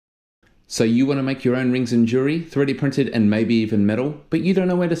So you want to make your own rings and jewelry, 3D printed and maybe even metal, but you don't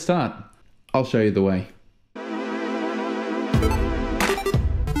know where to start? I'll show you the way.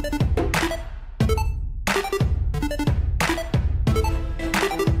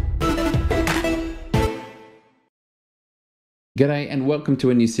 G'day and welcome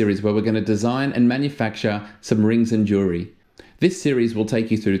to a new series where we're going to design and manufacture some rings and jewelry. This series will take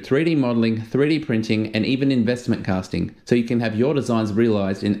you through 3D modeling, 3D printing and even investment casting so you can have your designs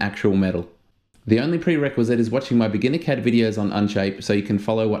realized in actual metal. The only prerequisite is watching my beginner CAD videos on Onshape so you can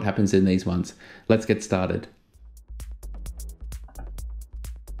follow what happens in these ones. Let's get started.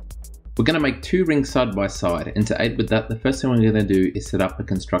 We're going to make two rings side by side, and to aid with that, the first thing we're going to do is set up a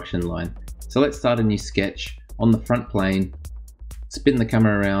construction line. So let's start a new sketch on the front plane, spin the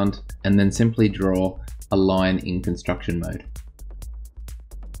camera around, and then simply draw a line in construction mode.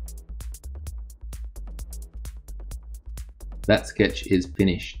 That sketch is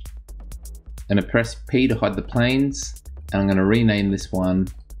finished. I'm going to press P to hide the planes, and I'm going to rename this one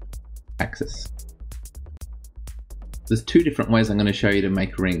Axis. There's two different ways I'm going to show you to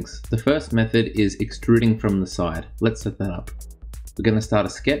make rings. The first method is extruding from the side. Let's set that up. We're going to start a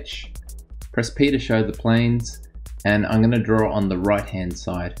sketch, press P to show the planes, and I'm going to draw on the right hand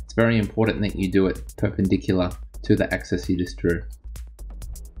side. It's very important that you do it perpendicular to the axis you just drew.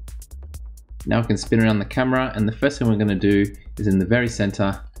 Now I can spin around the camera, and the first thing we're going to do is in the very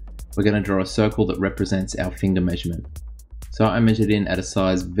center, we're going to draw a circle that represents our finger measurement. So I measured in at a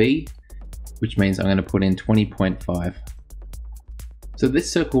size V, which means I'm going to put in 20.5. So this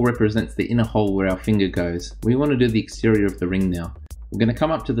circle represents the inner hole where our finger goes. We want to do the exterior of the ring now. We're going to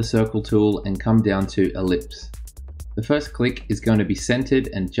come up to the circle tool and come down to ellipse. The first click is going to be centered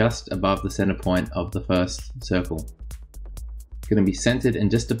and just above the center point of the first circle. It's going to be centered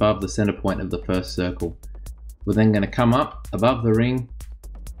and just above the center point of the first circle. We're then going to come up above the ring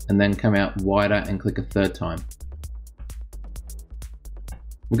and then come out wider and click a third time.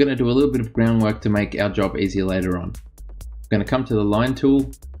 We're going to do a little bit of groundwork to make our job easier later on. We're going to come to the line tool,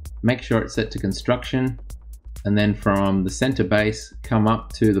 make sure it's set to construction, and then from the center base, come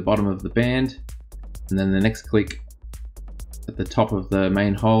up to the bottom of the band, and then the next click at the top of the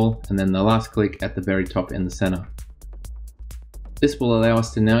main hole, and then the last click at the very top in the center. This will allow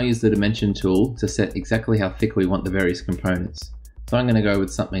us to now use the dimension tool to set exactly how thick we want the various components. So I'm going to go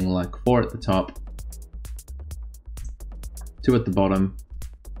with something like 4 at the top, 2 at the bottom,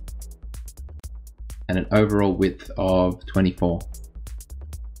 and an overall width of 24.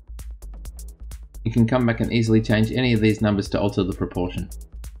 You can come back and easily change any of these numbers to alter the proportion.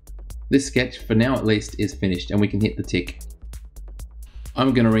 This sketch, for now at least, is finished and we can hit the tick.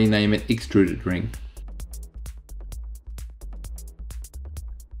 I'm going to rename it Extruded Ring.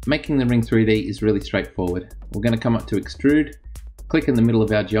 Making the ring 3D is really straightforward. We're going to come up to Extrude, click in the middle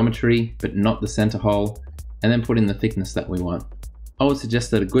of our geometry, but not the center hole, and then put in the thickness that we want. I would suggest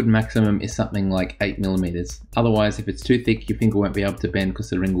that a good maximum is something like 8mm. Otherwise, if it's too thick, your finger won't be able to bend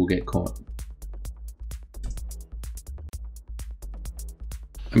because the ring will get caught.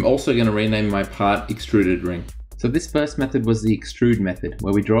 I'm also going to rename my part Extruded Ring. So this first method was the extrude method,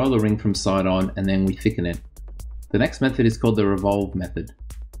 where we draw the ring from side on and then we thicken it. The next method is called the Revolve method.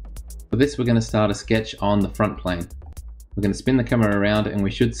 For this, we're going to start a sketch on the front plane. We're going to spin the camera around and we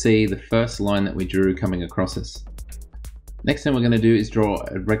should see the first line that we drew coming across us. Next thing we're going to do is draw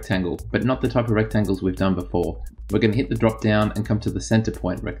a rectangle, but not the type of rectangles we've done before. We're going to hit the drop down and come to the center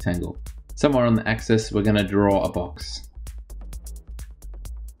point rectangle. Somewhere on the axis, we're going to draw a box.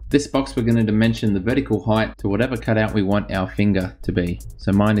 This box, we're going to dimension the vertical height to whatever cutout we want our finger to be.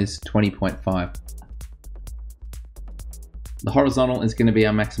 So mine is 20.5. The horizontal is going to be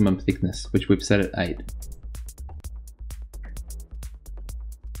our maximum thickness, which we've set at 8.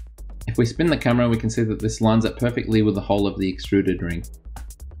 If we spin the camera, we can see that this lines up perfectly with the whole of the extruded ring.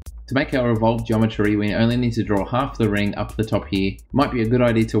 To make our revolved geometry, we only need to draw half the ring up the top here. Might be a good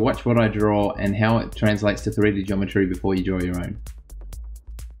idea to watch what I draw and how it translates to 3D geometry before you draw your own.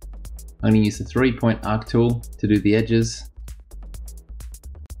 I'm going to use the 3-point arc tool to do the edges.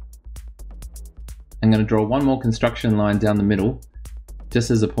 I'm going to draw one more construction line down the middle,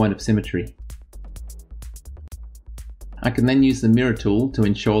 just as a point of symmetry. I can then use the mirror tool to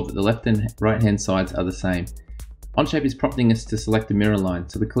ensure that the left and right hand sides are the same. Onshape is prompting us to select a mirror line,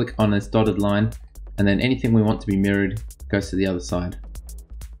 so we click on this dotted line, and then anything we want to be mirrored goes to the other side.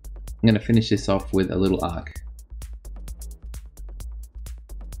 I'm going to finish this off with a little arc.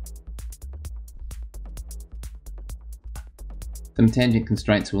 Some tangent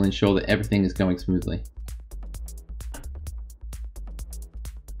constraints will ensure that everything is going smoothly.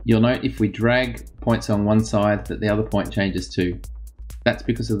 You'll note if we drag points on one side that the other point changes too. That's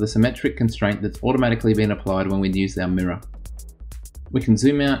because of the symmetric constraint that's automatically been applied when we use our mirror. We can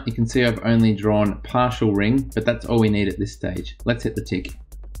zoom out. You can see I've only drawn partial ring, but that's all we need at this stage. Let's hit the tick.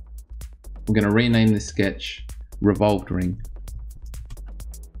 We're going to rename this sketch Revolved Ring.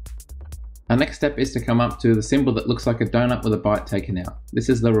 Our next step is to come up to the symbol that looks like a donut with a bite taken out. This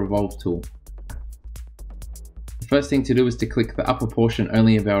is the Revolve tool. The first thing to do is to click the upper portion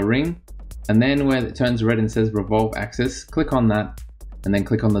only of our ring, and then where it turns red and says Revolve Axis, click on that, and then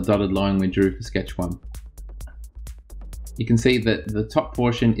click on the dotted line we drew for sketch 1. You can see that the top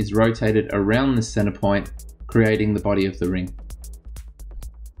portion is rotated around the center point, creating the body of the ring.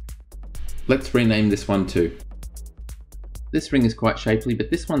 Let's rename this one too. This ring is quite shapely, but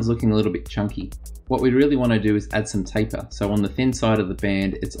this one's looking a little bit chunky. What we really want to do is add some taper, so on the thin side of the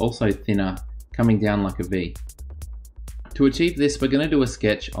band it's also thinner, coming down like a V. To achieve this, we're going to do a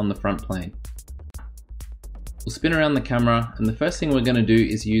sketch on the front plane. We'll spin around the camera, and the first thing we're going to do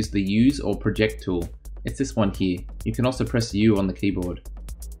is use the Use or Project tool. It's this one here. You can also press U on the keyboard.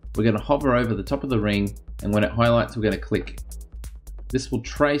 We're going to hover over the top of the ring, and when it highlights we're going to click. This will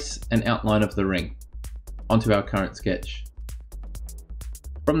trace an outline of the ring onto our current sketch.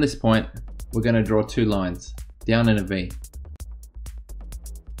 From this point, we're going to draw 2 lines, down in a V.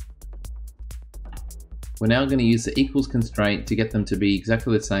 We're now going to use the equals constraint to get them to be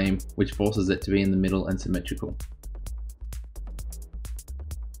exactly the same, which forces it to be in the middle and symmetrical.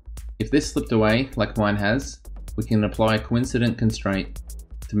 If this slipped away, like mine has, we can apply a coincident constraint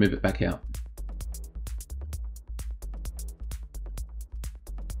to move it back out.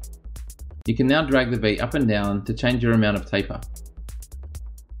 You can now drag the V up and down to change your amount of taper.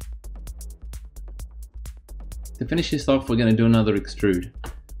 To finish this off, we're going to do another extrude.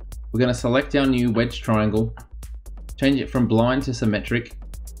 We're going to select our new wedge triangle, change it from blind to symmetric,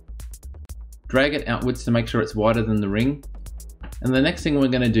 drag it outwards to make sure it's wider than the ring, and the next thing we're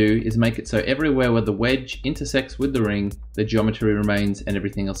going to do is make it so everywhere where the wedge intersects with the ring, the geometry remains and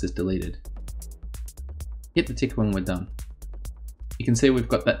everything else is deleted. Hit the tick when we're done. You can see we've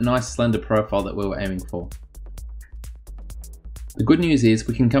got that nice slender profile that we were aiming for. The good news is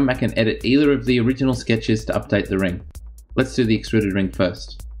we can come back and edit either of the original sketches to update the ring. Let's do the extruded ring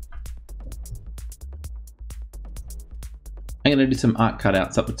first. I'm going to do some arc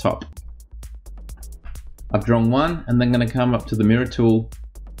cutouts up the top. I've drawn one, and then going to come up to the mirror tool,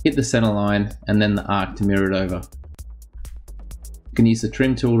 hit the center line, and then the arc to mirror it over. You can use the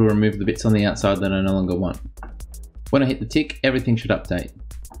trim tool to remove the bits on the outside that I no longer want. When I hit the tick, everything should update.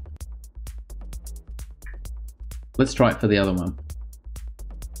 Let's try it for the other one.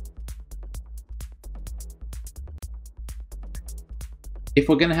 If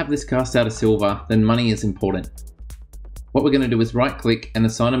we're going to have this cast out of silver, then money is important. What we're going to do is right click and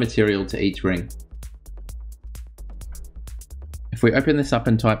assign a material to each ring. If we open this up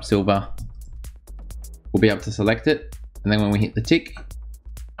and type silver, we'll be able to select it, and then when we hit the tick,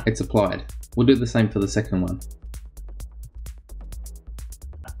 it's applied. We'll do the same for the second one.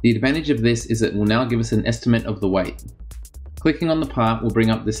 The advantage of this is it will now give us an estimate of the weight. Clicking on the part will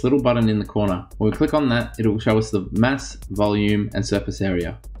bring up this little button in the corner. When we click on that, it will show us the mass, volume, and surface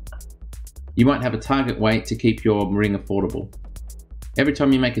area. You might have a target weight to keep your ring affordable. Every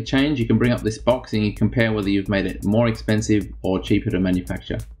time you make a change, you can bring up this box and you compare whether you've made it more expensive or cheaper to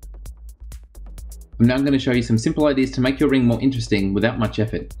manufacture. I'm now going to show you some simple ideas to make your ring more interesting without much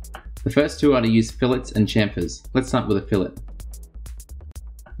effort. The first two are to use fillets and chamfers. Let's start with a fillet.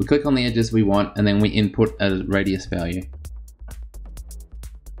 We click on the edges we want and then we input a radius value.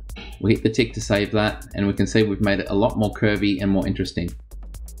 We hit the tick to save that, and we can see we've made it a lot more curvy and more interesting.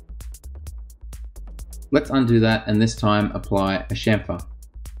 Let's undo that and this time apply a chamfer.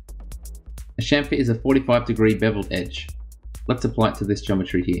 A chamfer is a 45-degree beveled edge. Let's apply it to this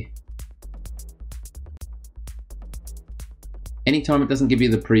geometry here. Anytime it doesn't give you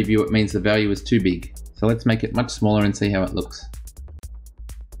the preview, it means the value is too big. So let's make it much smaller and see how it looks.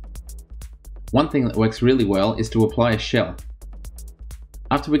 One thing that works really well is to apply a shell.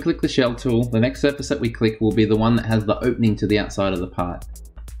 After we click the shell tool, the next surface that we click will be the one that has the opening to the outside of the part.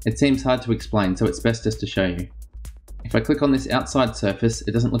 It seems hard to explain, so it's best just to show you. If I click on this outside surface,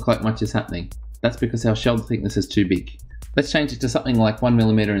 it doesn't look like much is happening. That's because our shell thickness is too big. Let's change it to something like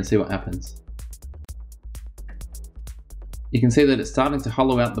 1mm and see what happens. You can see that it's starting to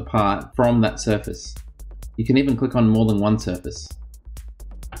hollow out the part from that surface. You can even click on more than one surface.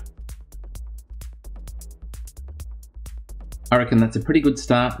 I reckon that's a pretty good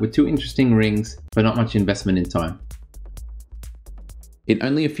start with 2 interesting rings for not much investment in time. In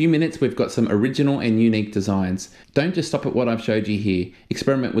only a few minutes, we've got some original and unique designs. Don't just stop at what I've showed you here.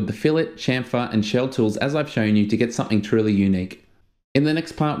 Experiment with the fillet, chamfer, and shell tools as I've shown you to get something truly unique. In the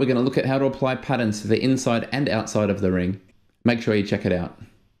next part, we're going to look at how to apply patterns to the inside and outside of the ring. Make sure you check it out.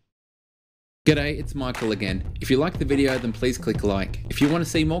 G'day, it's Michael again. If you like the video, then please click like. If you want to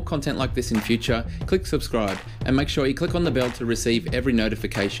see more content like this in future, click subscribe and make sure you click on the bell to receive every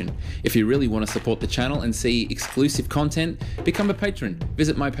notification. If you really want to support the channel and see exclusive content, become a patron.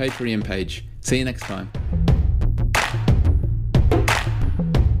 Visit my Patreon page. See you next time.